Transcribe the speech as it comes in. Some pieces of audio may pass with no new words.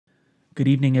Good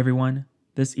evening, everyone.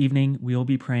 This evening, we will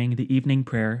be praying the evening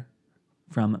prayer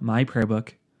from my prayer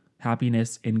book,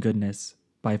 Happiness in Goodness,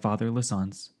 by Father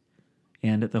Lasance,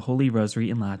 and the Holy Rosary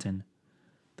in Latin.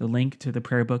 The link to the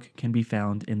prayer book can be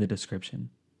found in the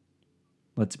description.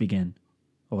 Let's begin.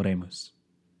 Oremus.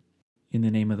 In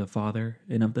the name of the Father,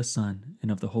 and of the Son, and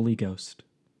of the Holy Ghost.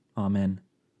 Amen.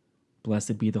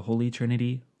 Blessed be the Holy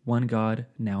Trinity, one God,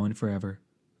 now and forever.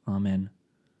 Amen.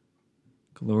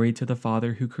 Glory to the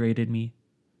Father who created me.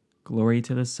 Glory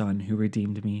to the Son who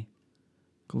redeemed me.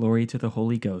 Glory to the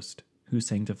Holy Ghost who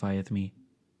sanctifieth me.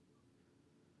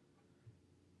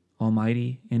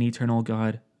 Almighty and eternal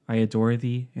God, I adore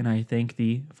thee and I thank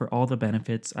thee for all the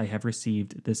benefits I have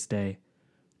received this day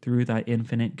through thy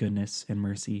infinite goodness and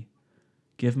mercy.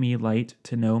 Give me light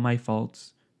to know my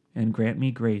faults and grant me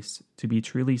grace to be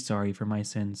truly sorry for my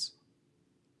sins.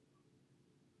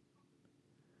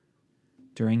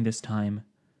 During this time,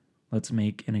 let's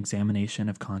make an examination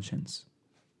of conscience.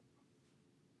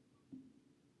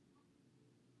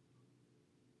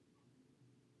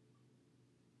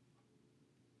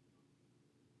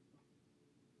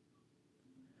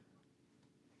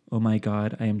 O my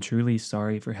God, I am truly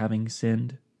sorry for having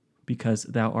sinned, because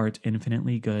thou art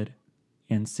infinitely good,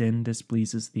 and sin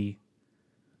displeases thee.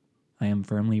 I am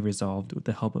firmly resolved, with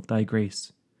the help of thy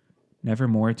grace, never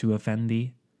more to offend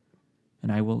thee,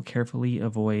 and I will carefully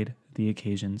avoid the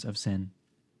occasions of sin.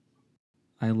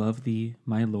 I love thee,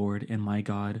 my Lord and my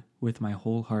God, with my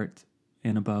whole heart,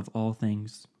 and above all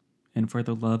things, and for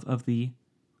the love of thee,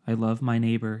 I love my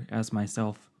neighbor as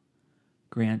myself.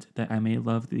 Grant that I may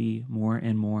love thee more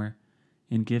and more,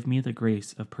 and give me the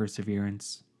grace of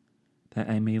perseverance, that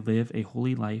I may live a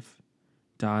holy life,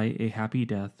 die a happy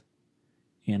death,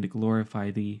 and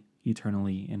glorify thee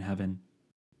eternally in heaven.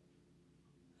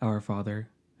 Our Father,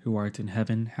 who art in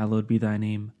heaven, hallowed be thy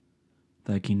name.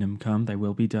 Thy kingdom come, thy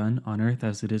will be done, on earth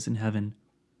as it is in heaven.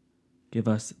 Give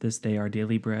us this day our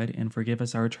daily bread, and forgive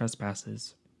us our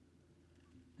trespasses,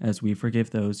 as we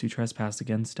forgive those who trespass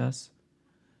against us.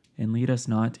 And lead us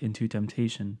not into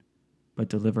temptation, but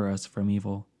deliver us from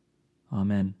evil.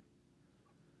 Amen.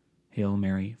 Hail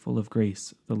Mary, full of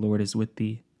grace, the Lord is with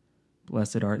thee.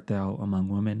 Blessed art thou among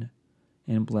women,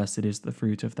 and blessed is the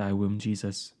fruit of thy womb,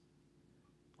 Jesus.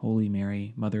 Holy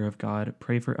Mary, Mother of God,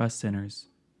 pray for us sinners,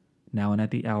 now and at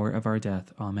the hour of our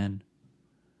death. Amen.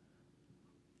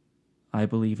 I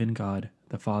believe in God,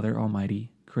 the Father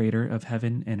Almighty, creator of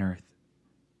heaven and earth,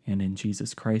 and in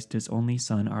Jesus Christ, his only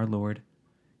Son, our Lord,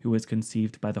 who was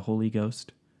conceived by the Holy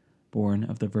Ghost, born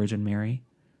of the Virgin Mary,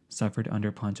 suffered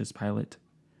under Pontius Pilate,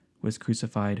 was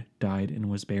crucified, died, and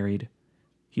was buried.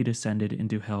 He descended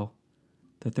into hell.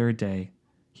 The third day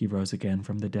he rose again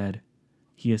from the dead.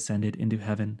 He ascended into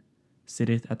heaven,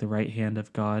 sitteth at the right hand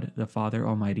of God the Father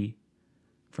Almighty.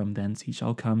 From thence he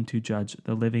shall come to judge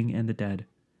the living and the dead.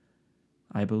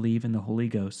 I believe in the Holy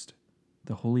Ghost,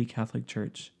 the Holy Catholic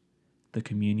Church, the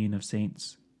communion of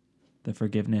saints, the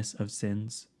forgiveness of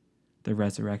sins, the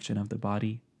resurrection of the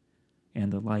body,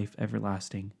 and the life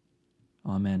everlasting.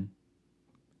 Amen.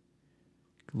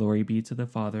 Glory be to the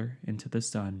Father, and to the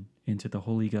Son, and to the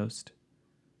Holy Ghost,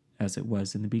 as it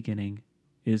was in the beginning,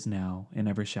 is now, and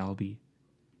ever shall be,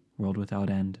 world without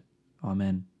end.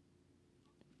 Amen.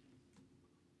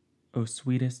 O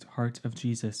sweetest heart of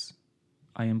Jesus,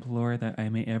 I implore that I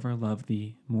may ever love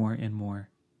thee more and more.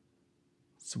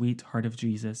 Sweet heart of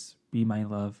Jesus, be my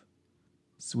love.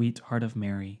 Sweet heart of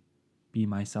Mary, be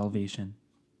my salvation.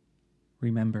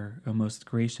 Remember, O most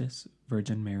gracious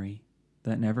Virgin Mary,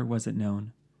 that never was it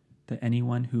known that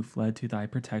anyone who fled to thy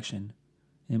protection,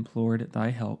 implored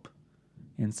thy help,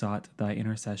 and sought thy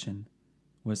intercession,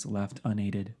 was left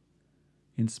unaided.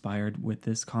 Inspired with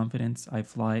this confidence, I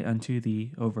fly unto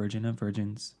thee, O Virgin of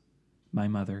Virgins, my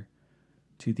Mother.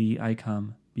 To thee I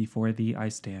come, before thee I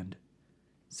stand,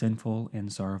 sinful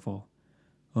and sorrowful,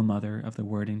 O Mother of the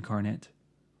Word incarnate.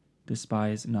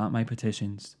 Despise not my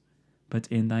petitions, but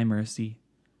in thy mercy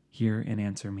hear and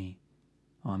answer me.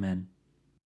 Amen.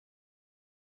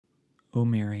 O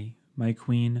Mary, my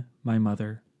Queen, my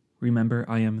Mother, remember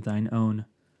I am thine own.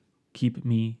 Keep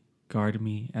me, guard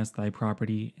me as thy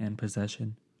property and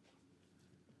possession.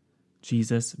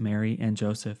 Jesus, Mary, and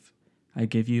Joseph, I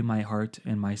give you my heart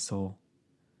and my soul.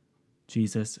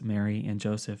 Jesus, Mary, and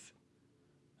Joseph,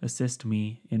 assist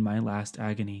me in my last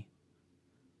agony.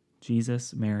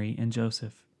 Jesus, Mary, and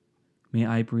Joseph, may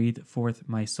I breathe forth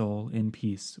my soul in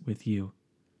peace with you.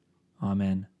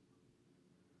 Amen.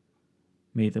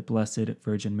 May the Blessed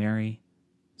Virgin Mary,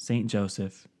 Saint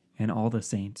Joseph, and all the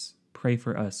saints pray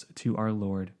for us to our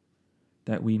Lord,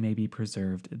 that we may be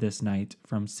preserved this night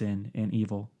from sin and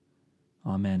evil.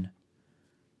 Amen.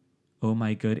 O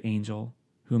my good angel,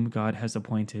 whom God has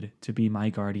appointed to be my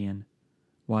guardian,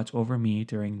 watch over me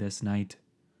during this night.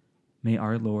 May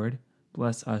our Lord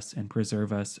bless us and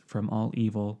preserve us from all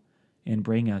evil and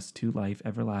bring us to life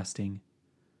everlasting.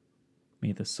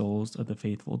 May the souls of the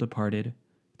faithful departed,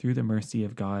 through the mercy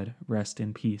of God, rest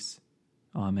in peace.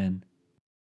 Amen.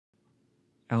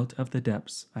 Out of the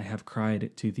depths I have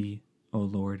cried to thee, O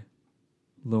Lord.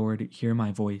 Lord, hear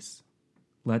my voice.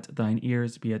 Let thine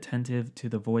ears be attentive to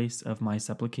the voice of my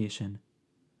supplication.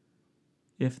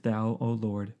 If thou, O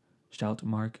Lord, shalt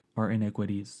mark our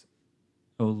iniquities,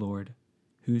 O Lord,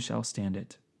 who shall stand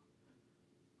it?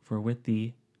 For with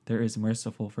thee there is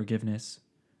merciful forgiveness,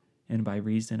 and by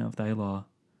reason of thy law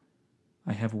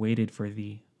I have waited for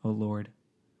thee, O Lord.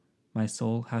 My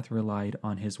soul hath relied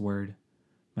on his word.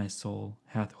 My soul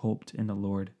hath hoped in the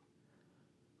Lord.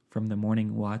 From the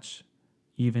morning watch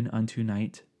even unto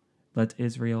night, let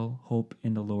Israel hope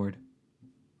in the Lord.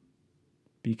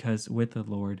 Because with the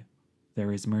Lord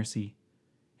there is mercy,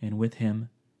 and with him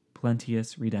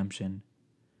plenteous redemption,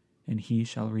 and he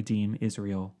shall redeem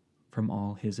Israel from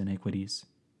all his iniquities.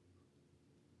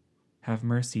 Have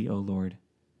mercy, O Lord.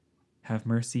 Have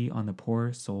mercy on the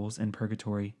poor souls in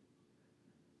purgatory.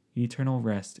 Eternal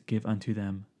rest give unto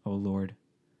them, O Lord,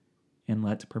 and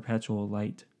let perpetual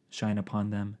light shine upon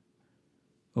them.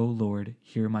 O Lord,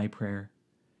 hear my prayer,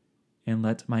 and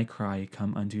let my cry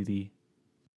come unto thee.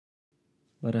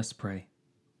 Let us pray.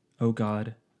 O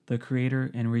God, the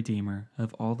Creator and Redeemer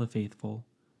of all the faithful,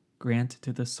 grant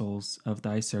to the souls of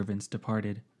thy servants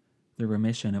departed the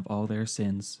remission of all their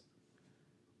sins,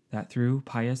 that through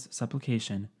pious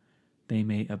supplication they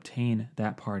may obtain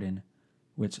that pardon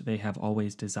which they have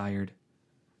always desired,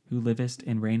 who livest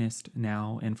and reignest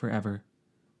now and forever.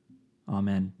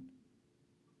 Amen.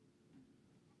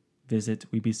 Visit,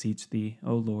 we beseech thee,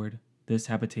 O Lord, this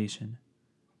habitation,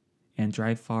 and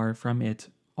drive far from it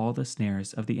all the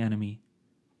snares of the enemy.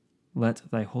 Let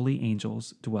thy holy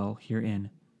angels dwell herein,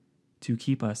 to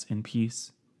keep us in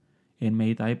peace, and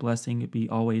may thy blessing be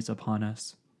always upon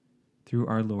us, through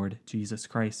our Lord Jesus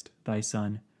Christ, thy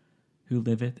Son, who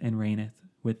liveth and reigneth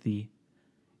with thee,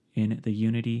 in the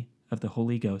unity of the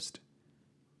Holy Ghost,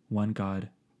 one God,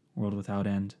 world without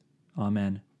end.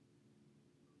 Amen.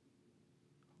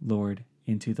 Lord,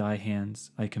 into thy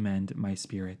hands I commend my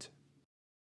spirit.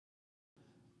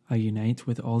 I unite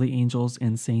with all the angels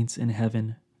and saints in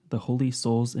heaven, the holy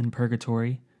souls in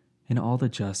purgatory, and all the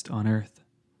just on earth,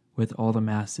 with all the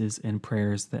masses and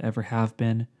prayers that ever have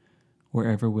been, or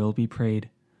ever will be prayed,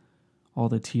 all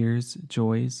the tears,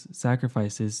 joys,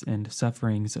 sacrifices, and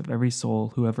sufferings of every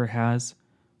soul who ever has,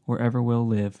 or ever will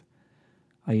live.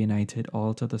 I unite it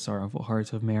all to the sorrowful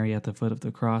heart of Mary at the foot of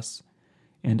the cross,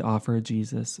 and offer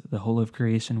Jesus, the whole of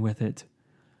creation, with it,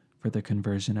 for the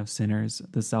conversion of sinners,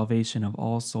 the salvation of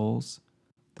all souls,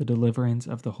 the deliverance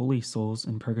of the holy souls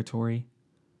in purgatory,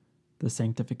 the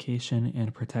sanctification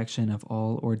and protection of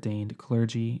all ordained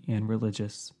clergy and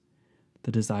religious,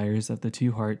 the desires of the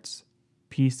two hearts,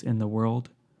 peace in the world,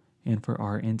 and for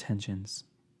our intentions.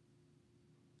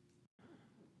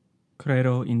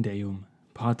 Credo in Deum,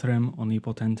 Patrem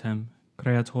omnipotentem,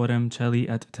 Creatorem celi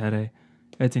et terrae,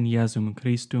 et in Iesum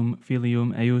Christum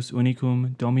Filium eius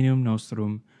unicum Dominum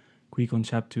nostrum, qui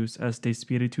conceptus est de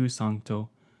Spiritu Sancto,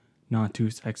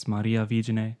 natus ex Maria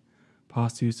Virgine,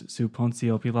 passus sub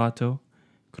Pontio Pilato,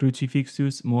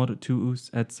 crucifixus mortuus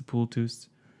et sepultus,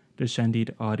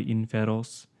 descendit ad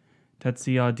inferos,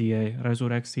 tertia die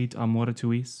resurrexit a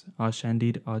mortuis,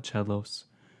 ascendit a celos,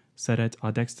 sedet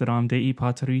ad dexteram Dei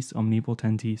Patris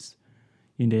omnipotentis,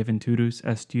 inde venturus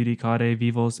est judicare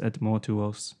vivos et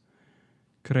mortuos.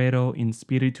 Credo in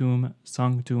Spiritum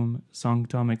Sanctum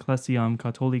Sanctam Ecclesiam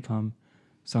Catholicam,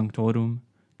 Sanctorum,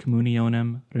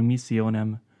 Communionem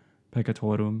Remissionem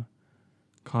Peccatorum,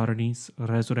 Carnis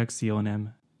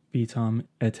Resurrectionem, Vitam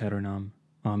Aeternam.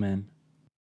 Amen.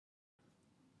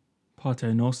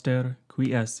 Pater noster,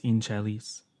 qui es in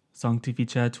celis,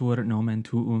 sanctificetur nomen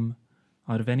tuum,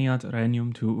 adveniat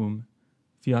regnum tuum,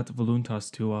 fiat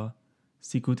voluntas tua,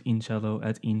 sicut in cielo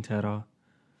et in terra.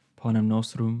 Panem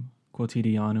nostrum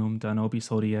quotidianum da nobis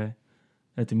hodie,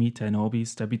 et dimitte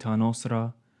nobis debita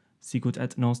nostra, sicut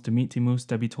et nos dimittimus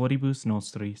debitoribus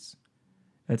nostris,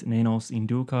 et ne nos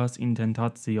inducas in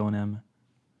tentationem,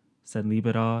 sed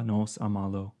libera nos a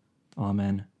malo.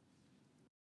 Amen.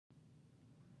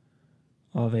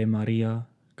 Ave Maria,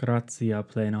 gratia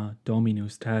plena,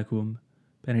 Dominus tecum,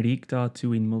 benedicta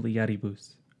tu in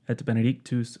mulieribus, et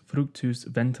benedictus fructus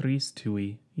ventris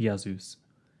tui, Iesus.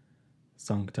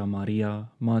 Sancta Maria,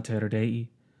 Mater Dei,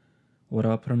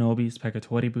 ora pro nobis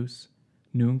peccatoribus,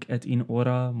 nunc et in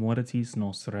hora mortis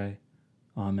nostrae.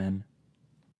 Amen.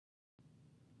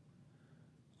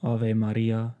 Ave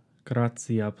Maria,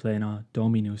 gratia plena,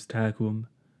 Dominus tecum,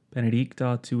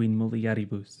 benedicta tu in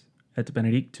mulieribus, et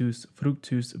benedictus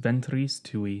fructus ventris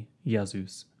tui,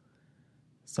 Iesus.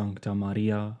 Sancta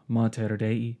Maria, Mater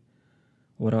Dei,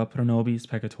 ora pro nobis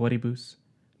peccatoribus,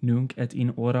 nunc et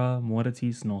in hora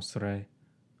mortis nostrae.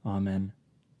 Amen.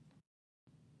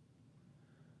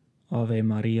 Ave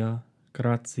Maria,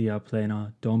 gratia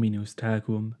plena, Dominus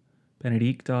tecum,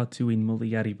 benedicta tu in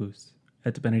mulieribus,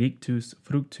 et benedictus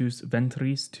fructus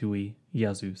ventris tui,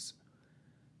 Iesus.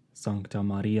 Sancta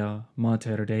Maria,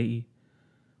 Mater Dei,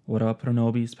 ora pro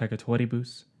nobis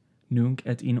peccatoribus, nunc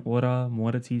et in hora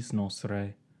mortis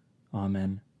nostrae.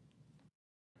 Amen.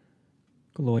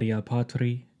 Gloria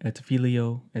Patri, et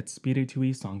Filio, et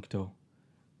Spiritui Sancto,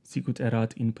 sicut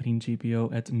erat in principio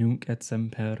et nunc et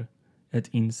semper, et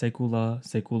in saecula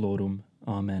saeculorum.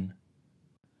 Amen.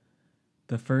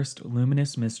 The first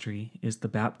luminous mystery is the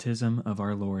baptism of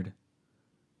our Lord.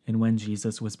 And when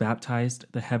Jesus was baptized,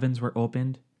 the heavens were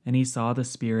opened, and he saw the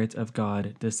Spirit of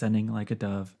God descending like a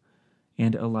dove,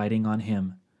 and alighting on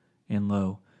him. And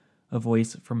lo, a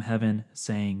voice from heaven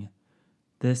saying,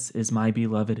 "This is my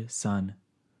beloved Son,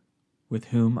 with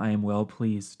whom I am well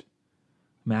pleased."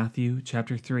 Matthew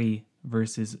chapter 3,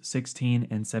 verses 16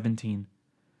 and 17.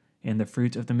 And the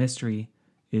fruit of the mystery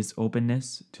is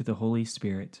openness to the Holy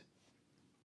Spirit.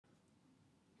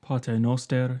 Pater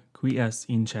noster, qui es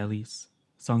in celis,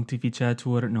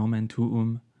 sanctificetur nomen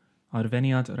tuum,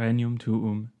 adveniat regnum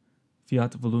tuum,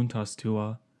 fiat voluntas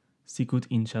tua, sicut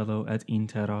in cielo et in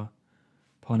terra.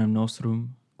 Panem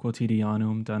nostrum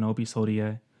quotidianum da nobis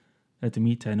hodie, et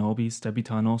dimitte nobis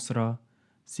debita nostra,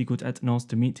 sicut et nos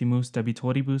dimittimus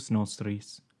debitoribus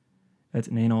nostris,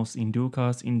 et ne nos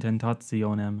inducas in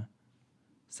tentationem,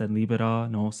 sed libera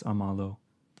nos a malo.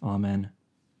 Amen.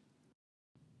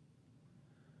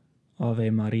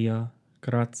 Ave Maria,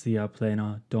 gratia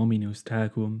plena, Dominus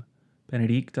tecum,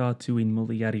 benedicta tu in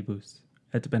mulieribus,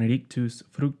 et benedictus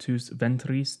fructus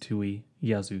ventris tui,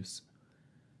 Iesus.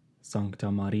 Sancta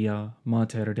Maria,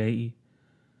 Mater Dei,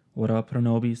 ora pro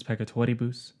nobis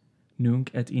peccatoribus,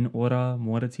 nunc et in hora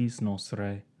mortis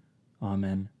nostrae.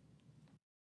 Amen.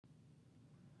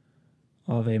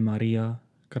 Ave Maria,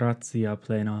 gratia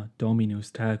plena,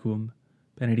 Dominus tecum,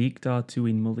 benedicta tu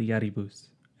in mulieribus,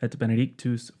 et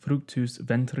benedictus fructus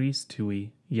ventris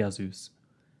tui, Iesus.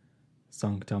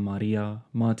 Sancta Maria,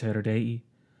 Mater Dei,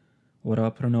 ora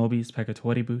pro nobis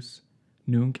peccatoribus,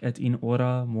 nunc et in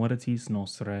hora mortis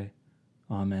nostrae.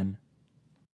 Amen.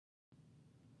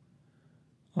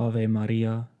 Ave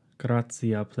Maria,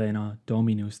 gratia plena,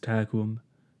 Dominus tecum,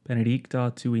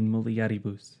 benedicta tu in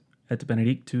mulieribus, et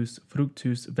benedictus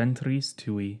fructus ventris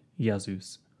tui,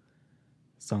 Iesus.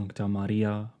 Sancta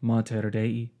Maria, Mater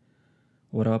Dei,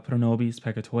 ora pro nobis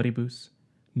peccatoribus,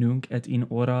 nunc et in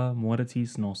hora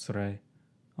mortis nostrae.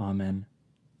 Amen.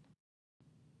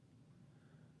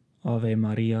 Ave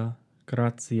Maria,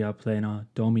 gratia plena,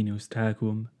 Dominus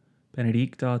tecum,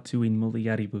 benedicta tu in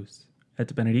mulieribus,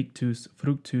 et benedictus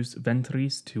fructus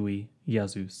ventris tui,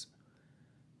 Iesus.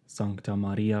 Sancta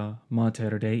Maria,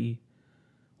 Mater Dei,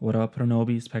 ora pro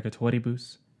nobis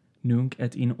peccatoribus, nunc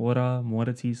et in hora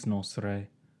mortis nostrae.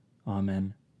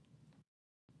 Amen.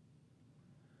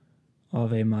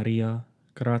 Ave Maria,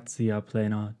 gratia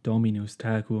plena, Dominus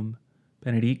tecum,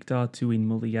 benedicta tu in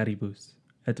mulieribus,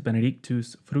 et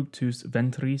benedictus fructus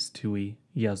ventris tui,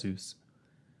 Iesus.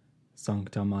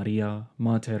 Sancta Maria,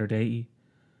 Mater Dei,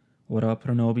 ora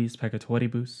pro nobis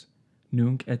peccatoribus,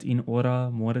 nunc et in hora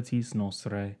mortis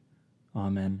nostrae.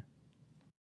 Amen.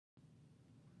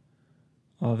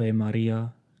 Ave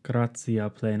Maria, gratia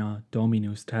plena,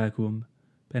 Dominus tecum,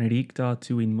 benedicta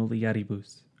tu in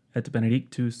mulieribus, et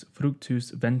benedictus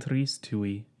fructus ventris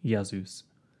tui, Iesus.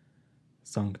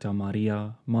 Sancta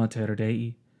Maria, Mater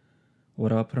Dei,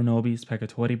 ora pro nobis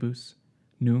peccatoribus,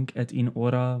 nunc et in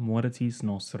hora mortis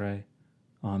nostrae.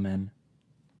 Amen.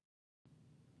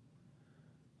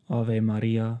 Ave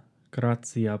Maria,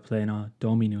 gratia plena,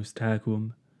 Dominus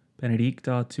tecum,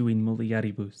 benedicta tu in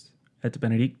mulieribus, et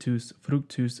benedictus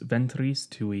fructus ventris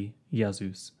tui,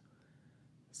 Iesus.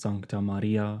 Sancta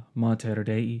Maria, Mater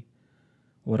Dei,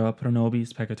 ora pro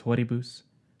nobis peccatoribus,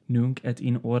 nunc et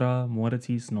in hora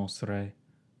mortis nostrae.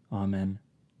 Amen.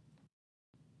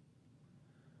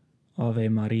 Ave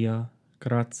Maria,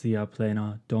 gratia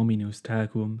plena, Dominus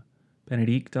tecum,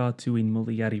 benedicta tu in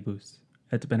mulieribus,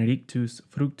 et benedictus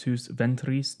fructus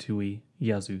ventris tui,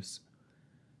 Iesus.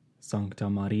 Sancta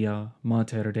Maria,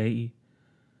 Mater Dei,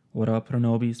 ora pro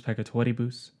nobis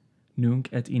peccatoribus, nunc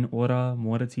et in hora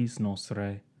mortis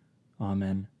nostrae.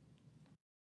 Amen.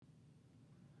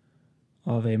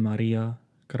 Ave Maria,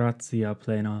 gratia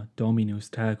plena, Dominus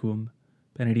tecum,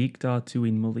 benedicta tu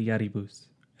in mulieribus,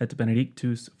 et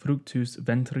benedictus fructus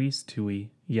ventris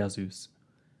tui, Iesus.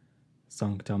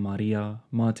 Sancta Maria,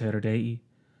 Mater Dei,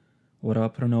 ora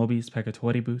pro nobis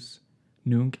peccatoribus,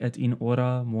 nunc et in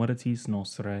hora mortis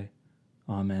nostrae.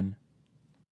 Amen.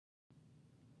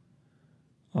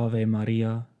 Ave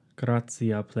Maria,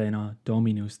 gratia plena,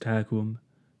 Dominus tecum,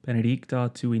 benedicta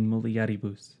tu in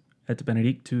mulieribus, et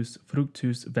benedictus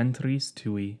fructus ventris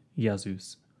tui,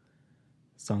 Iesus.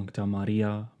 Sancta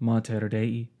Maria, Mater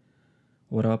Dei,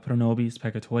 ora pro nobis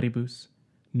peccatoribus,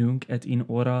 nunc et in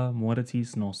hora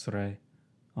mortis nostrae.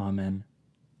 Amen.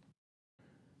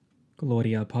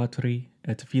 Gloria Patri,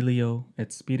 et Filio, et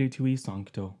Spiritui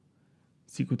Sancto,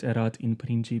 sicut erat in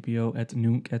principio et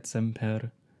nunc et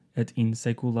semper, et in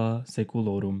saecula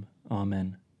saeculorum.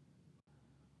 Amen.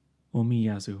 O mi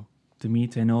Iesu,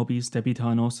 dimite nobis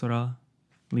debita nostra,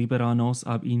 libera nos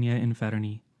ab igne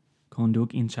inferni,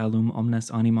 conduc in caelum omnes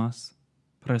animas,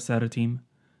 presertim,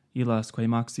 illasque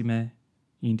maxime,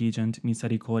 indigent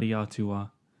misericordia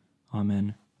tua.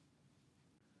 Amen.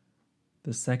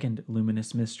 The second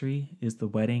luminous mystery is the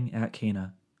wedding at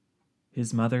Cana.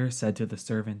 His mother said to the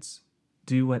servants,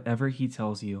 "Do whatever he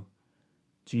tells you."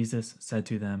 Jesus said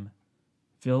to them,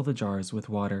 "Fill the jars with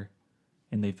water,"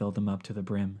 and they filled them up to the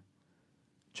brim.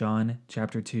 John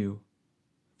chapter 2,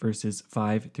 verses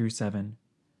 5 through 7.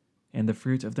 And the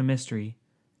fruit of the mystery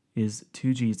is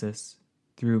to Jesus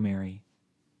through Mary.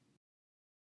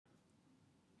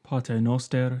 Pater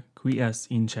noster, qui es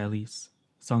in celis,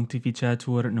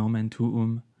 sanctificetur nomen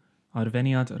tuum,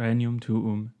 adveniat regnum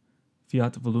tuum,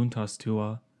 fiat voluntas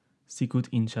tua, sicut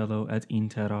in cielo et in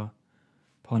terra.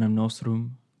 Panem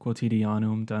nostrum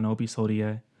quotidianum da nobis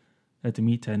hodie, et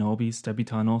dimitte nobis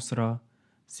debita nostra,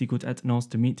 sicut et nos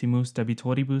dimittimus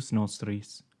debitoribus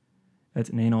nostris,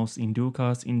 et ne nos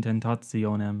inducas in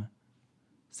tentationem,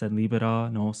 sed libera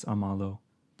nos a malo.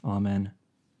 Amen.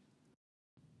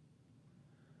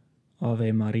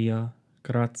 Ave Maria,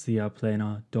 gratia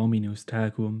plena, Dominus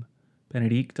tecum,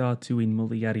 benedicta tu in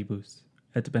mulieribus,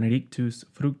 et benedictus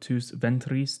fructus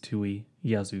ventris tui,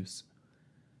 Iesus.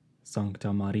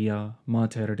 Sancta Maria,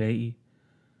 Mater Dei,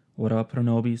 ora pro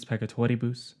nobis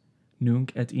peccatoribus,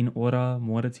 nunc et in hora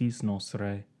mortis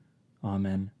nostrae.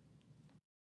 Amen.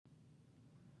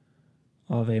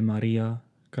 Ave Maria,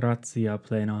 gratia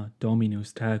plena,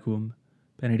 Dominus tecum,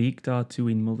 benedicta tu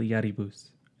in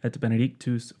mulieribus, et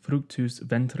benedictus fructus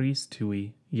ventris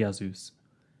tui, Iesus.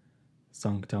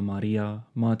 Sancta Maria,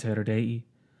 Mater Dei,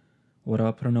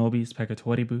 ora pro nobis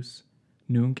peccatoribus,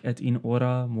 nunc et in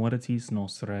hora mortis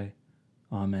nostrae.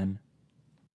 Amen.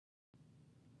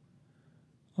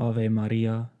 Ave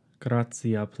Maria,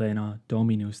 gratia plena,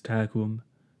 Dominus tecum,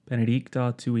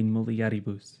 benedicta tu in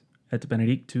mulieribus, et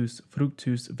benedictus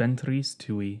fructus ventris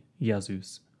tui,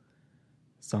 Iesus.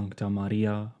 Sancta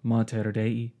Maria, Mater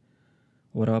Dei,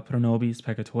 ora pro nobis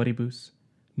peccatoribus,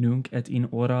 nunc et in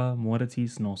hora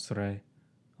mortis nostrae.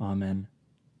 Amen.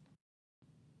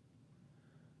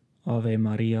 Ave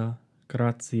Maria,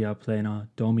 gratia plena,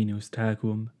 Dominus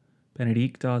tecum,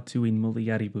 benedicta tu in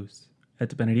mulieribus,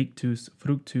 et benedictus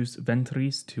fructus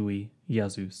ventris tui,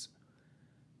 Iesus.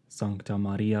 Sancta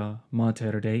Maria,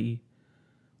 Mater Dei,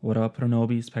 ora pro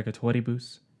nobis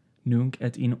peccatoribus, nunc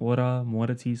et in hora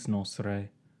mortis nostrae.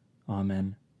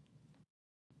 Amen.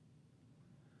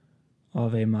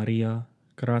 Ave Maria,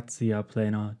 gratia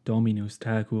plena, Dominus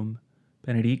tecum,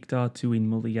 benedicta tu in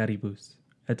mulieribus,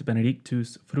 et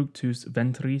benedictus fructus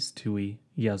ventris tui,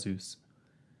 Iesus.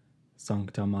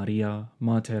 Sancta Maria,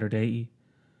 Mater Dei,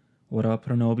 ora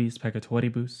pro nobis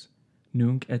peccatoribus,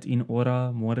 nunc et in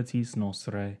hora mortis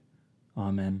nostrae.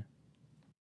 Amen.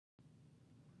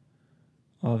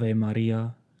 Ave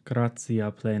Maria,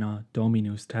 gratia plena,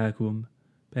 Dominus tecum,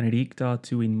 benedicta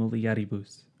tu in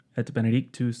mulieribus, et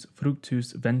benedictus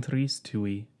fructus ventris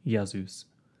tui, Iesus.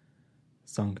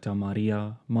 Sancta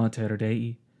Maria, Mater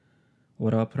Dei,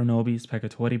 ora pro nobis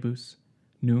peccatoribus,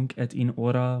 nunc et in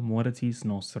hora mortis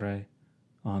nostrae.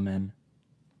 Amen.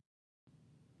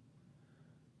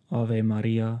 Ave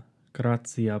Maria,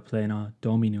 gratia plena,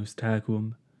 Dominus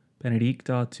tecum,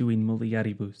 benedicta tu in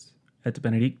mulieribus, et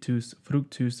benedictus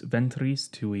fructus ventris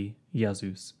tui,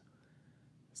 Iesus.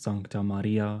 Sancta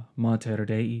Maria, Mater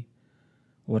Dei,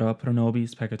 ora pro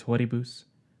nobis peccatoribus,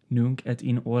 nunc et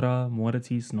in hora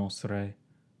mortis nostrae.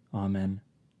 Amen.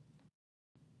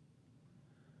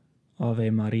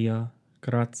 Ave Maria,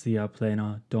 gratia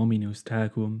plena, Dominus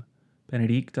tecum,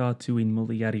 benedicta tu in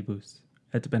mulieribus,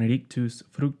 et benedictus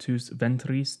fructus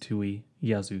ventris tui,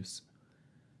 Iesus.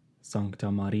 Sancta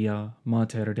Maria,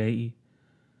 Mater Dei,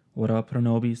 ora pro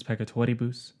nobis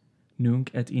peccatoribus,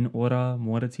 nunc et in hora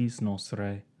mortis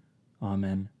nostrae.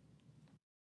 Amen.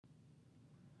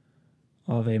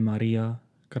 Ave Maria,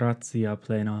 gratia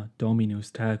plena,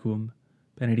 Dominus tecum,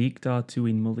 benedicta tu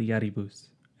in mulieribus,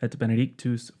 et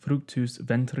benedictus fructus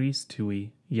ventris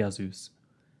tui, Iesus.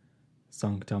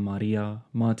 Sancta Maria,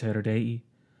 Mater Dei,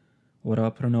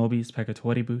 ora pro nobis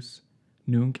peccatoribus,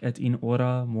 nunc et in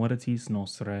hora mortis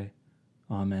nostrae.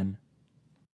 Amen.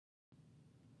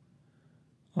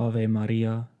 Ave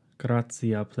Maria,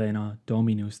 gratia plena,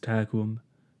 Dominus tecum,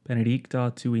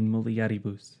 benedicta tu in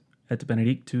mulieribus, et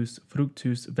benedictus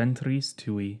fructus ventris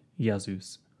tui,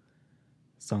 Iesus.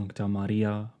 Sancta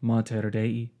Maria, Mater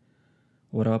Dei,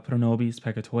 ora pro nobis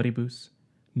peccatoribus,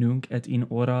 nunc et in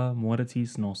hora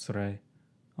mortis nostrae.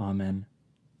 Amen.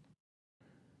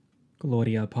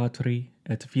 Gloria Patri,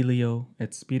 et Filio,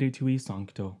 et Spiritui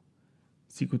Sancto,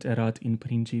 sicut erat in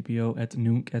principio et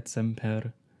nunc et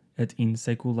semper, et in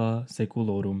saecula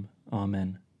saeculorum.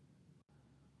 Amen.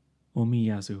 O mi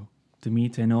Iesu,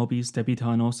 dimite nobis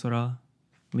debita nostra,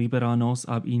 libera nos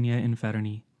ab inie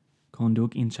inferni,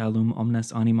 conduc in caelum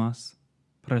omnes animas,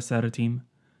 praesertim,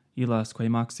 illas quae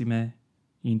maxime,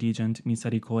 indigent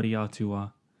misericordia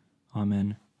tua.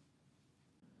 Amen.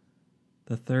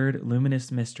 The third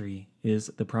luminous mystery is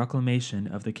the proclamation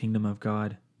of the kingdom of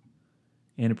God.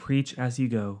 And preach as you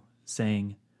go,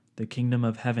 saying, the kingdom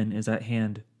of heaven is at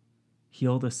hand.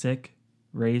 Heal the sick,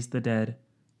 raise the dead,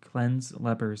 cleanse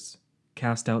lepers,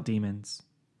 cast out demons.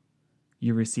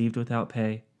 You received without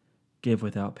pay, give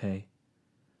without pay.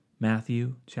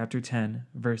 Matthew chapter 10,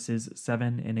 verses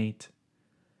 7 and 8.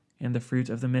 And the fruit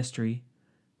of the mystery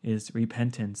is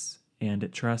repentance and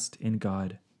trust in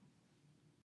God.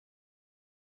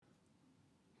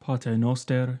 Pater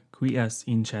noster, qui es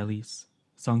in celis,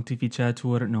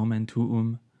 sanctificetur nomen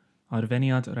tuum,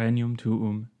 adveniat regnum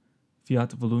tuum,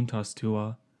 fiat voluntas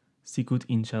tua, sicut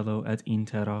in cielo et in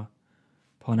terra.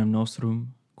 Panem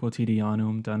nostrum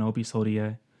quotidianum da nobis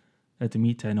hodie, et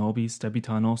dimitte nobis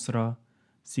debita nostra,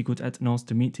 sicut et nos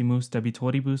dimittimus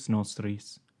debitoribus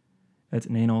nostris, et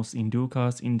ne nos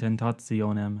inducas in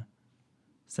tentationem,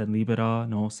 sed libera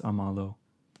nos a malo.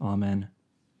 Amen.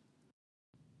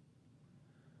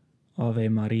 Ave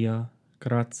Maria,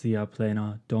 gratia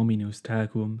plena, Dominus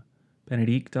tecum,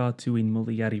 benedicta tu in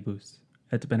mulieribus,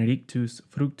 et benedictus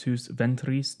fructus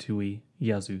ventris tui,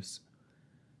 Iesus.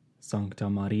 Sancta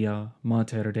Maria,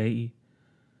 Mater Dei,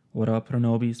 ora pro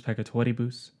nobis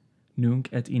peccatoribus, nunc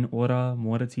et in hora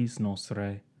mortis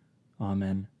nostrae.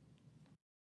 Amen.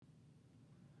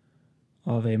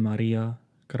 Ave Maria,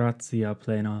 gratia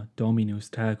plena, Dominus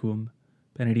tecum,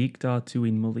 benedicta tu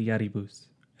in mulieribus,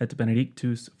 et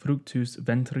benedictus fructus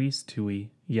ventris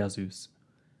tui, Iesus.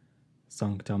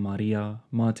 Sancta Maria,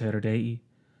 Mater Dei,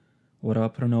 ora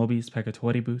pro nobis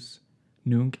peccatoribus,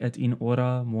 nunc et in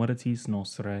hora mortis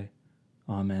nostrae.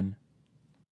 Amen.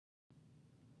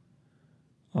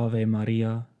 Ave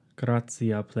Maria,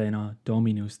 gratia plena,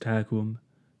 Dominus tecum,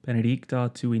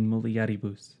 benedicta tu in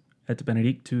mulieribus, et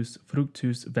benedictus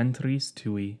fructus ventris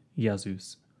tui,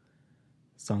 Iesus.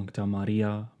 Sancta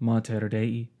Maria, Mater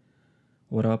Dei,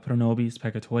 ora pro nobis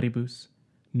peccatoribus,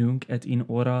 nunc et in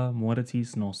hora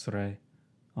mortis nostrae.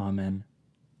 Amen.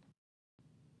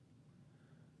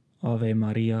 Ave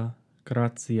Maria,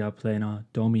 gratia plena,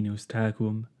 Dominus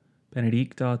tecum,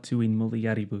 benedicta tu in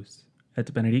mulieribus,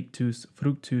 et benedictus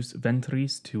fructus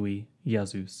ventris tui,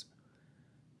 Iesus.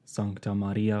 Sancta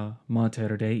Maria,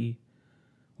 Mater Dei,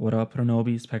 ora pro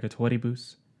nobis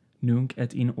peccatoribus, nunc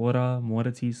et in hora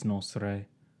mortis nostrae.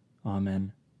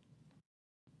 Amen.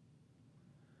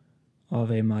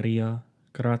 Ave Maria,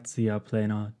 gratia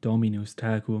plena, Dominus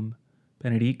tecum,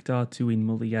 benedicta tu in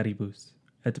mulieribus,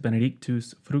 et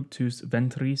benedictus fructus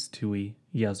ventris tui,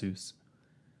 Iesus.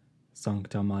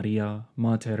 Sancta Maria,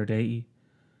 Mater Dei,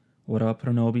 ora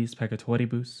pro nobis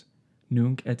peccatoribus,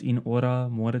 nunc et in hora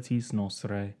mortis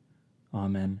nostrae.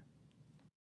 Amen.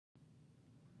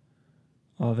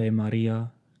 Ave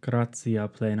Maria, gratia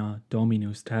plena,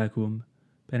 Dominus tecum,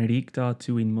 benedicta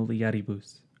tu in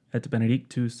mulieribus, et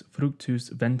benedictus fructus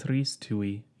ventris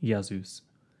tui, Iesus.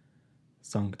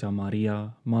 Sancta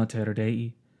Maria, Mater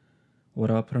Dei,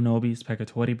 ora pro nobis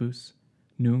peccatoribus,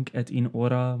 nunc et in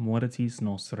hora mortis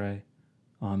nostrae.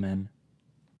 Amen.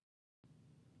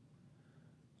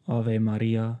 Ave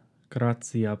Maria,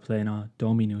 gratia plena,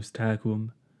 Dominus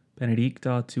tecum,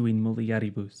 benedicta tu in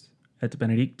mulieribus, et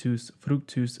benedictus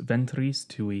fructus ventris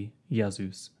tui,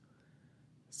 Iesus.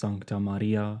 Sancta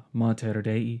Maria, Mater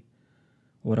Dei,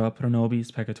 ora pro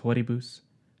nobis peccatoribus,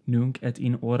 nunc et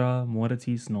in hora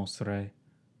mortis nostrae.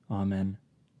 Amen.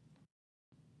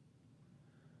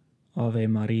 Ave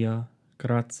Maria,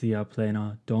 gratia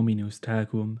plena, Dominus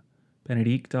tecum,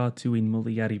 benedicta tu in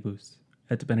mulieribus,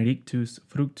 et benedictus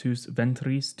fructus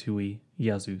ventris tui,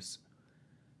 Iesus.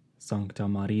 Sancta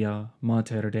Maria,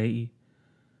 Mater Dei,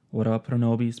 ora pro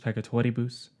nobis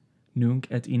peccatoribus, nunc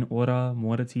et in hora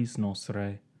mortis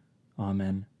nostrae.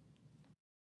 Amen.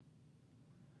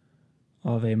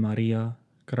 Ave Maria,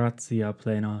 gratia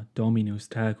plena, Dominus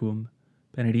tecum,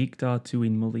 benedicta tu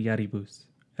in mulieribus,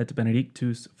 et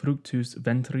benedictus fructus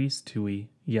ventris tui,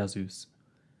 Iesus.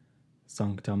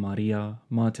 Sancta Maria,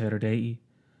 Mater Dei,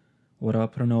 ora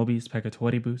pro nobis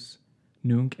peccatoribus,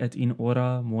 nunc et in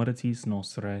hora mortis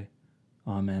nostrae.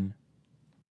 Amen.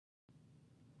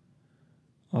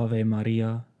 Ave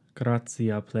Maria,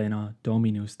 gratia plena,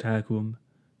 Dominus tecum,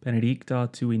 benedicta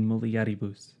tu in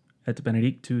mulieribus, et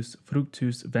benedictus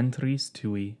fructus ventris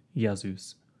tui,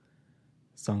 Iesus.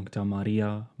 Sancta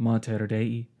Maria, Mater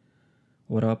Dei,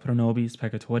 ora pro nobis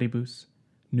peccatoribus,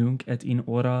 nunc et in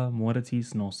hora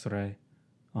mortis nostrae.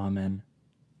 Amen.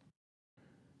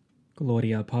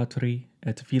 Gloria Patri,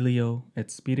 et Filio, et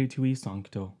Spiritui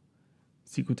Sancto,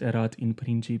 sicut erat in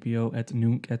principio et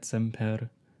nunc et semper,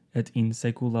 et in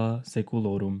saecula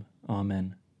saeculorum.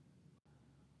 Amen.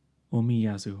 O mi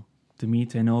Iesu,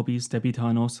 dimite nobis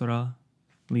debita nostra,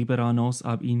 libera nos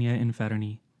ab igne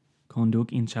inferni,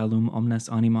 conduc in caelum omnes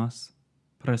animas,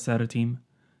 praesertim,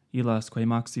 illasque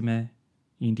maxime,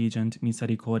 indigent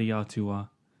misericordia tua.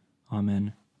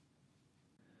 Amen.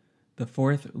 The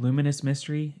fourth luminous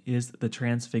mystery is the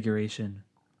Transfiguration.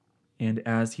 And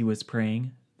as he was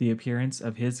praying, the appearance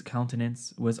of his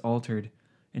countenance was altered,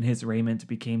 and his raiment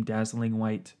became dazzling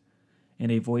white.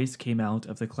 And a voice came out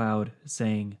of the cloud,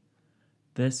 saying,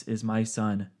 "This is my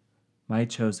Son, my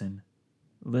chosen.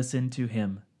 Listen to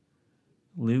him."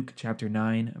 Luke chapter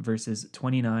 9, verses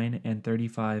 29 and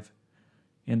 35.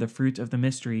 And the fruit of the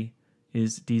mystery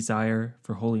is desire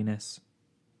for holiness.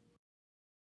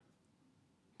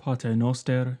 Pater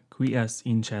noster, qui es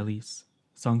in celis,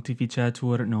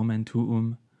 sanctificetur nomen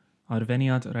tuum,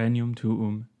 adveniat regnum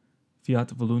tuum, fiat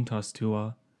voluntas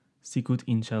tua, sicut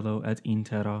in cielo et in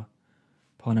terra.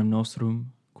 Panem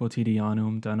nostrum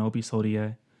quotidianum da nobis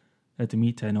hodie, et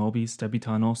dimitte nobis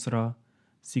debita nostra,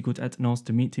 sicut et nos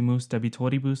dimittimus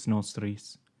debitoribus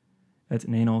nostris, et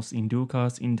ne nos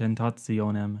inducas in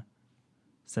tentationem,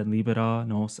 sed libera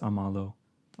nos a malo.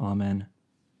 Amen.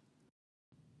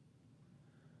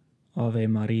 Ave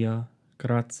Maria,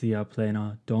 gratia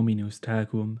plena, Dominus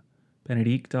tecum,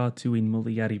 benedicta tu in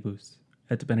mulieribus,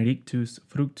 et benedictus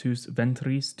fructus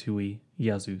ventris tui,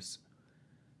 Iesus.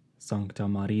 Sancta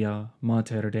Maria,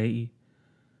 Mater Dei,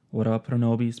 ora pro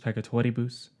nobis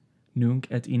peccatoribus, nunc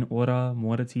et in hora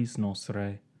mortis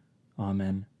nostrae.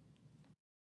 Amen.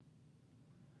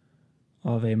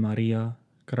 Ave Maria,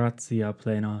 gratia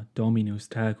plena, Dominus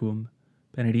tecum,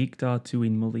 benedicta tu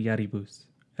in mulieribus,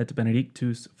 et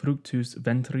benedictus fructus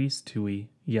ventris tui,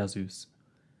 Iesus.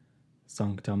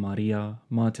 Sancta Maria,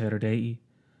 Mater Dei,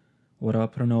 ora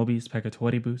pro nobis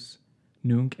peccatoribus,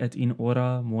 nunc et in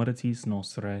hora mortis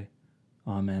nostrae.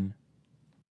 Amen.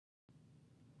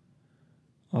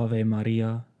 Ave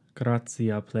Maria,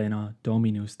 gratia plena,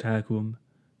 Dominus tecum,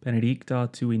 benedicta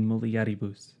tu in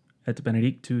mulieribus, et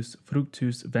benedictus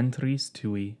fructus ventris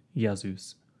tui,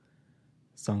 Iesus.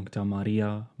 Sancta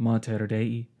Maria, Mater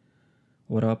Dei,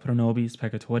 ora pro nobis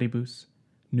peccatoribus,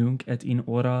 nunc et in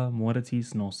hora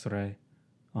mortis nostrae.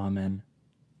 Amen.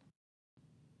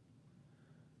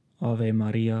 Ave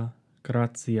Maria,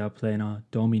 gratia plena,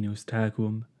 Dominus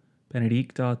tecum,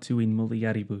 benedicta tu in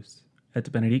mulieribus, et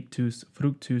benedictus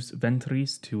fructus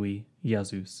ventris tui,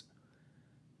 Iesus.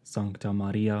 Sancta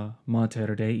Maria,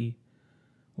 Mater Dei,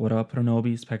 ora pro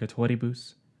nobis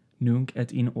peccatoribus, nunc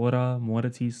et in hora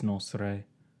mortis nostrae.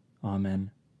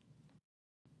 Amen.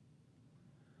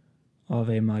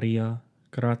 Ave Maria,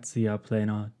 gratia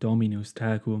plena, Dominus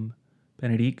tecum,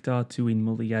 benedicta tu in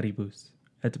mulieribus,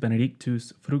 et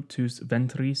benedictus fructus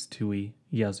ventris tui,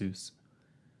 Iesus.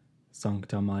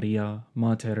 Sancta Maria,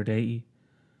 Mater Dei,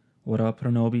 ora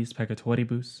pro nobis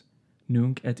peccatoribus,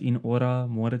 nunc et in hora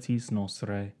mortis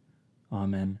nostrae.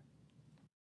 Amen.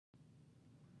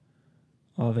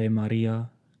 Ave Maria,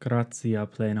 gratia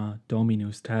plena,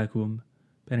 Dominus tecum,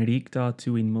 benedicta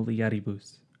tu in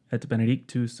mulieribus, et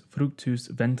benedictus fructus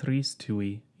ventris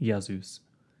tui, Iesus.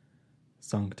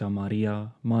 Sancta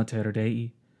Maria, Mater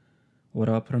Dei,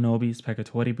 ora pro nobis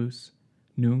peccatoribus,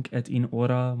 nunc et in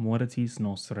hora mortis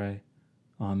nostrae.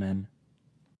 Amen.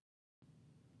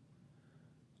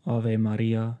 Ave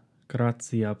Maria,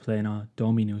 gratia plena,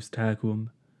 Dominus tecum,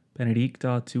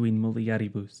 benedicta tu in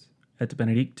mulieribus, et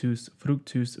benedictus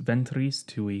fructus ventris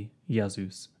tui,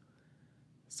 Iesus.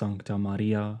 Sancta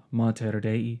Maria, Mater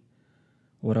Dei,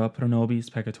 ora pro nobis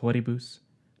peccatoribus,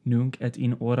 nunc et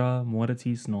in hora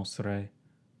mortis nostrae.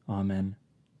 Amen.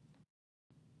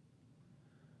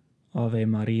 Ave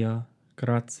Maria,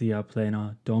 gratia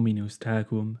plena, Dominus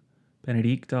tecum,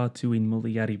 benedicta tu in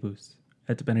mulieribus,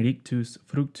 et benedictus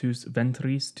fructus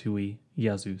ventris tui,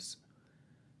 Iesus.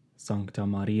 Sancta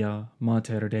Maria,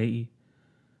 Mater Dei,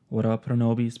 ora pro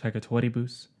nobis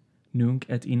peccatoribus, nunc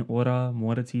et in hora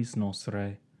mortis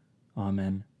nostrae.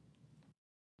 Amen.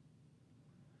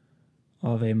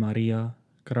 Ave Maria,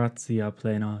 gratia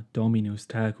plena, Dominus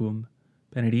tecum,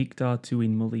 benedicta tu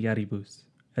in mulieribus,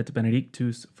 et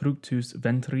benedictus fructus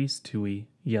ventris tui,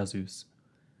 Iesus.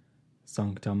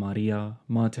 Sancta Maria,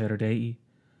 Mater Dei,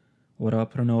 ora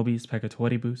pro nobis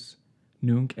peccatoribus,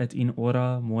 nunc et in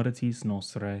hora mortis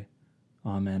nostrae.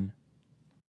 Amen.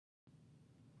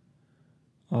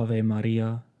 Ave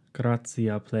Maria,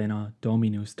 gratia plena,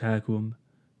 Dominus tecum,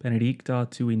 benedicta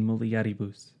tu in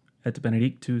mulieribus, et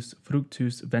benedictus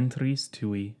fructus ventris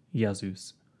tui,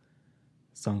 Iesus.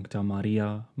 Sancta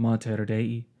Maria, Mater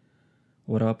Dei,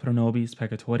 ora pro nobis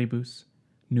peccatoribus,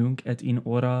 nunc et in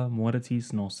hora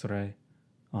mortis nostrae.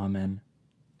 Amen.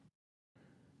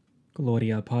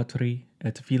 Gloria Patri,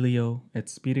 et Filio, et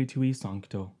Spiritui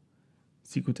Sancto,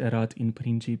 sicut erat in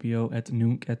principio et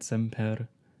nunc et semper,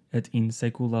 et in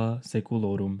saecula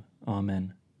saeculorum.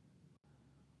 Amen.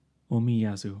 O mi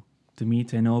Iesu,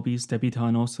 dimite nobis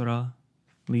debita nostra,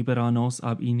 libera nos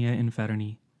ab inie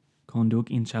inferni, conduc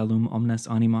in caelum omnes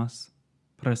animas,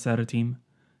 praesertim,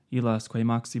 illasque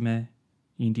maxime,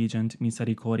 indigent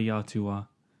misericordia tua.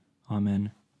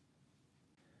 Amen.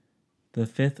 The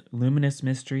fifth luminous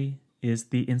mystery is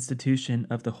the institution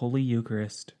of the Holy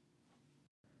Eucharist.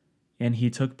 And he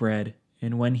took bread,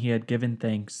 and when he had given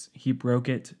thanks, he broke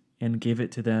it and gave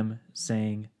it to them,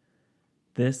 saying,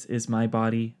 This is my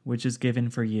body, which is given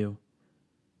for you.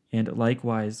 And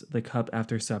likewise the cup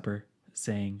after supper,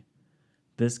 saying,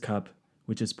 This cup,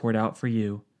 which is poured out for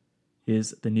you,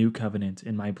 is the new covenant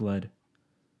in my blood.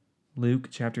 Luke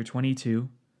chapter 22,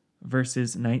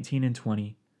 verses 19 and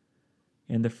 20.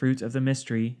 And the fruit of the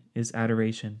mystery is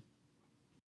adoration.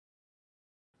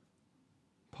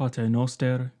 Pater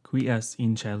noster, qui es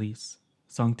in celis,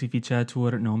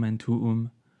 sanctificetur nomen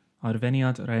tuum,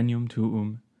 adveniat regnum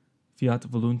tuum, fiat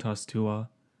voluntas tua,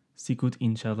 sicut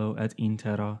in cielo et in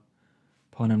terra.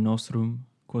 Panem nostrum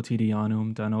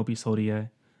quotidianum da nobis hodie,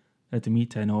 et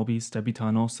dimitte nobis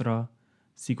debita nostra,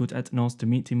 sicut et nos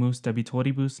dimittimus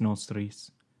debitoribus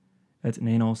nostris, et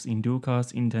ne nos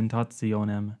inducas in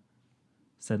tentationem,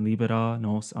 sed libera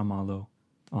nos a malo.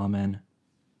 Amen.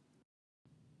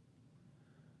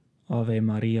 Ave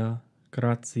Maria,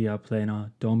 gratia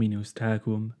plena, Dominus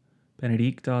tecum,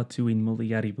 benedicta tu in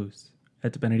mulieribus,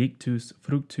 et benedictus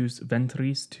fructus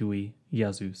ventris tui,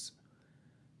 Iesus.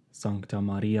 Sancta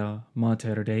Maria,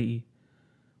 Mater Dei,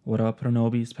 ora pro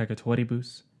nobis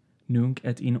peccatoribus, nunc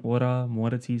et in hora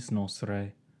mortis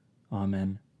nostrae.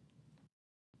 Amen.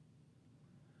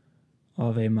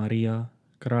 Ave Maria,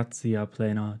 gratia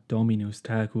plena, Dominus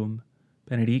tecum,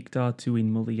 benedicta tu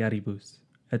in mulieribus,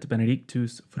 et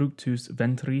benedictus fructus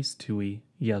ventris tui,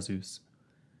 Iesus.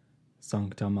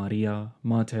 Sancta Maria,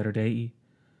 Mater Dei,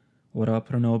 ora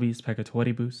pro nobis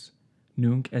peccatoribus,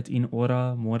 nunc et in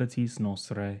hora mortis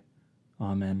nostrae.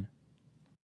 Amen.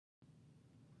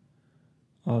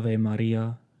 Ave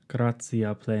Maria,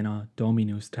 gratia plena,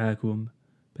 Dominus tecum,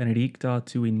 benedicta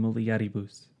tu in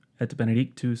mulieribus, et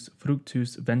benedictus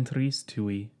fructus ventris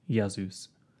tui, Iesus.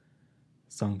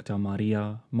 Sancta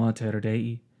Maria, Mater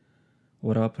Dei,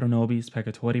 ora pro nobis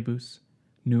peccatoribus,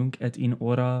 nunc et in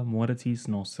hora mortis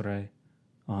nostrae.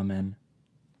 Amen.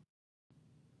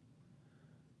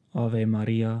 Ave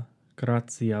Maria,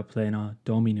 gratia plena,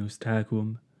 Dominus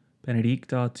tecum,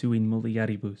 benedicta tu in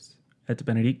mulieribus, et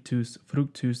benedictus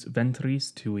fructus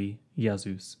ventris tui,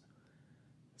 Iesus.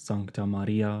 Sancta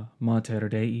Maria, Mater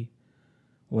Dei,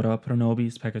 ora pro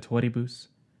nobis peccatoribus,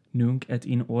 nunc et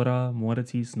in hora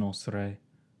mortis nostrae.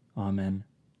 Amen.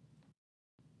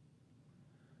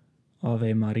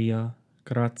 Ave Maria,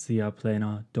 gratia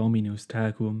plena, Dominus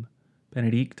tecum,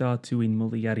 benedicta tu in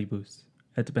mulieribus,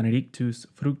 et benedictus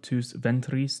fructus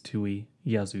ventris tui,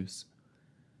 Iesus.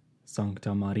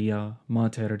 Sancta Maria,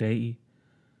 Mater Dei,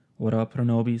 ora pro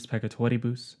nobis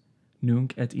peccatoribus,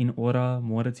 nunc et in hora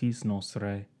mortis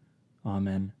nostrae.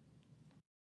 Amen.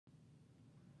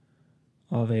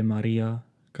 Ave Maria,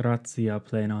 gratia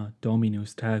plena,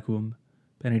 Dominus tecum,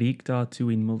 benedicta tu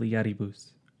in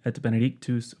mulieribus, et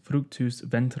benedictus fructus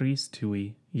ventris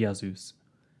tui, Iesus.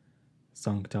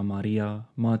 Sancta Maria,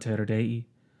 Mater Dei,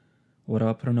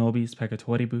 ora pro nobis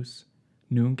peccatoribus,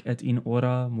 nunc et in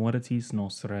hora mortis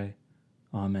nostrae.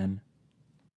 Amen.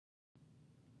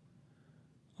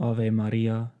 Ave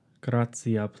Maria,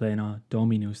 gratia plena,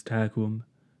 Dominus tecum,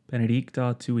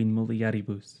 benedicta tu in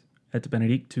mulieribus, et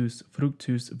benedictus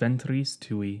fructus ventris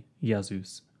tui,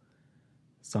 Iesus.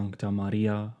 Sancta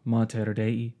Maria, Mater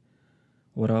Dei,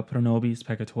 ora pro nobis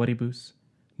peccatoribus,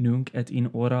 nunc et in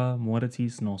hora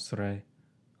mortis nostrae.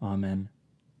 Amen.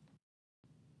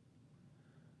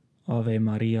 Ave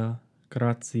Maria,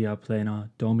 gratia plena,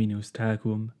 Dominus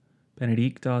tecum,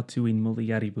 benedicta tu in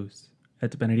mulieribus,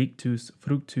 et benedictus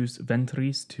fructus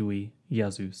ventris tui,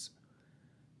 Iesus.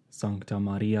 Sancta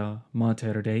Maria,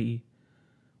 Mater Dei,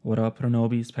 ora pro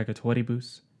nobis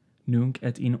peccatoribus, nunc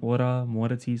et in hora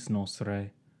mortis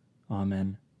nostrae.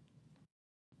 Amen.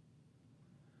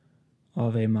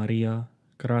 Ave Maria,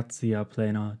 gratia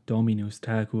plena, Dominus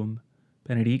tecum,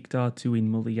 benedicta tu in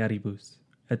mulieribus,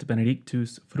 et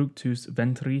benedictus fructus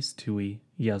ventris tui,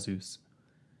 Iesus.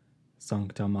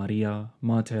 Sancta Maria,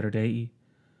 Mater Dei,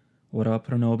 ora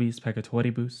pro nobis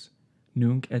peccatoribus,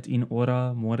 nunc et in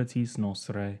hora mortis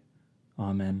nostrae.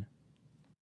 Amen.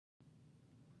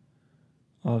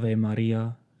 Ave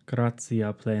Maria,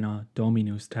 gratia plena,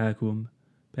 Dominus tecum,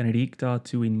 benedicta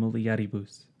tu in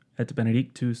mulieribus, et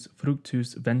benedictus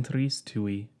fructus ventris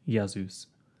tui, Iesus.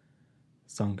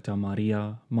 Sancta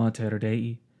Maria, Mater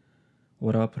Dei,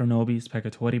 ora pro nobis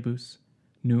peccatoribus,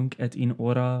 nunc et in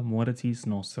hora mortis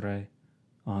nostrae.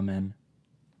 Amen.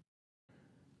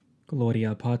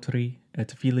 Gloria Patri,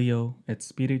 et Filio, et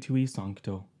Spiritui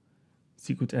Sancto,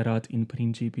 sicut erat in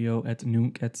principio et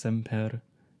nunc et semper,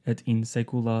 et in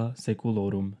saecula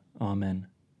saeculorum. Amen.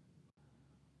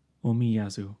 O mi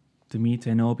Iesu,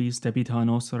 dimite nobis debita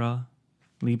nostra,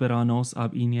 libera nos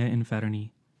ab igne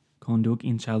inferni, conduc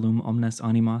in caelum omnes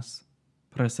animas,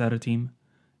 presertim,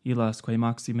 illas quae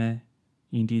maxime,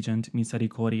 indigent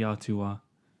misericordia tua.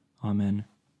 Amen.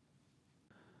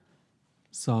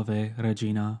 Salve,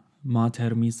 Regina,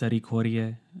 Mater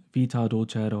misericordiae, vita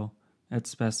dulcero, et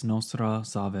spes nostra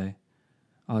salve.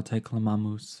 A te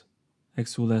clamamus,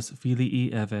 exules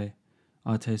filii Eve,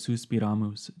 a te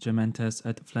suspiramus, gementes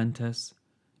et flentes,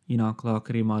 in ac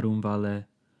lacrimarum vale,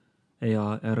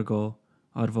 ea ergo,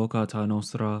 advocata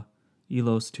nostra,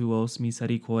 illos tuos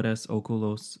misericordes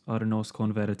oculos ad nos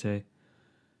converte,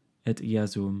 et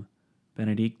Iesum,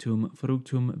 benedictum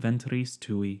fructum ventris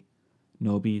tui,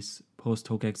 nobis post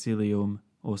hoc exilium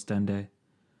ostende,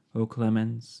 o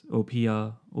clemens, o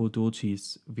pia, o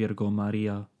dulcis Virgo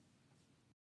Maria.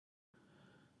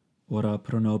 Ora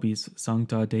pro nobis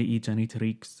sancta Dei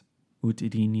genitrix, ut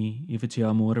digni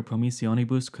efficiamur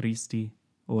promissionibus Christi,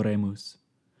 oremus.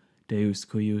 Deus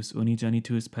cuius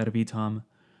unigenitus per vitam,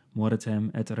 mortem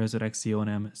et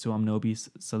resurrectionem suam nobis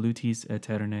salutis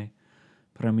eterne,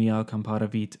 premia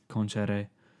comparavit concere,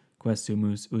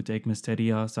 questumus ut ec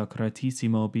mysteria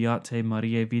sacratissimo Beate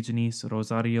Mariae Virginis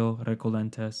Rosario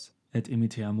recolentes, et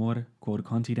imiteamur quod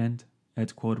continent,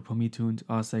 et quod promitunt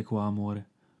a sequamur,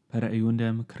 per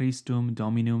eundem Christum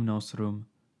Dominum nostrum.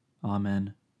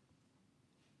 Amen.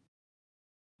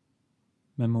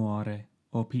 Memoare,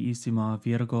 o piissima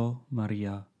Virgo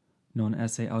Maria, non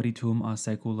esse auditum a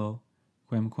seculo,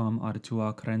 quemquam ad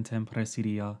tua crentem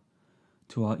presidia,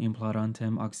 tua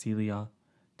implorantem auxilia,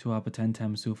 tua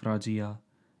petentem suffragia,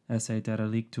 esse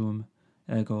derelictum,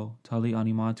 ego, tali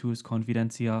animatus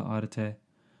confidentia ad te,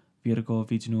 Virgo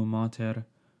Virginum Mater,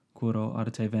 curo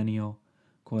ad te venio,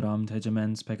 quoram te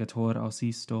gemens peccator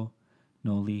ausisto,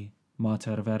 noli,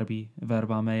 Mater Verbi,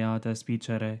 verba mea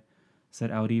despicere, sed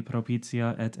audi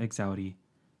propitia et exaudi.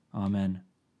 Amen.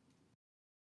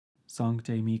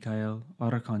 Sancte Michael,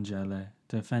 Arcangele,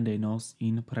 defende nos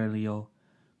in prelio,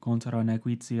 contra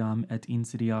nequitiam et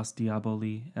insidias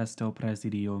diaboli esto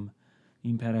presidium,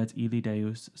 imperet illi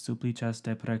Deus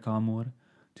suppliceste precamur,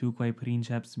 tuque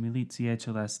princeps militiae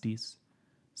celestis,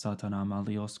 Satana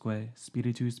maliosque,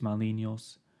 spiritus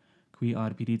malignos, qui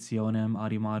ad petitionem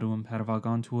animarum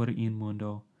pervagantur in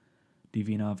mundo,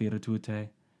 divina virtute,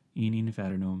 in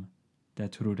infernum,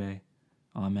 detrude.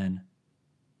 Amen.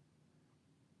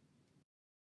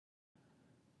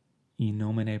 In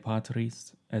nomine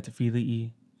Patris, et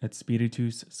Filii, et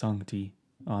Spiritus Sancti.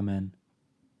 Amen.